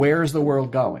Where is the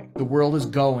world going? The world is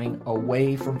going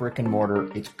away from brick and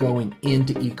mortar. It's going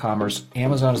into e-commerce.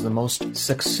 Amazon is the most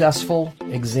successful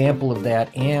example of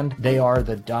that, and they are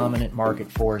the dominant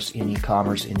market force in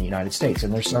e-commerce in the United States.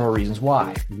 And there's several reasons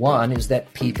why. One is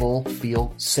that people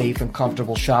feel safe and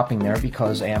comfortable shopping there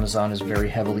because Amazon is very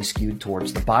heavily skewed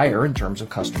towards the buyer in terms of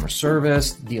customer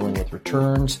service, dealing with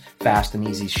returns, fast and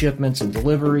easy shipments and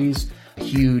deliveries,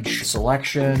 huge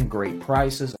selection, great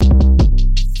prices.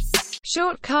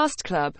 Shortcast Club.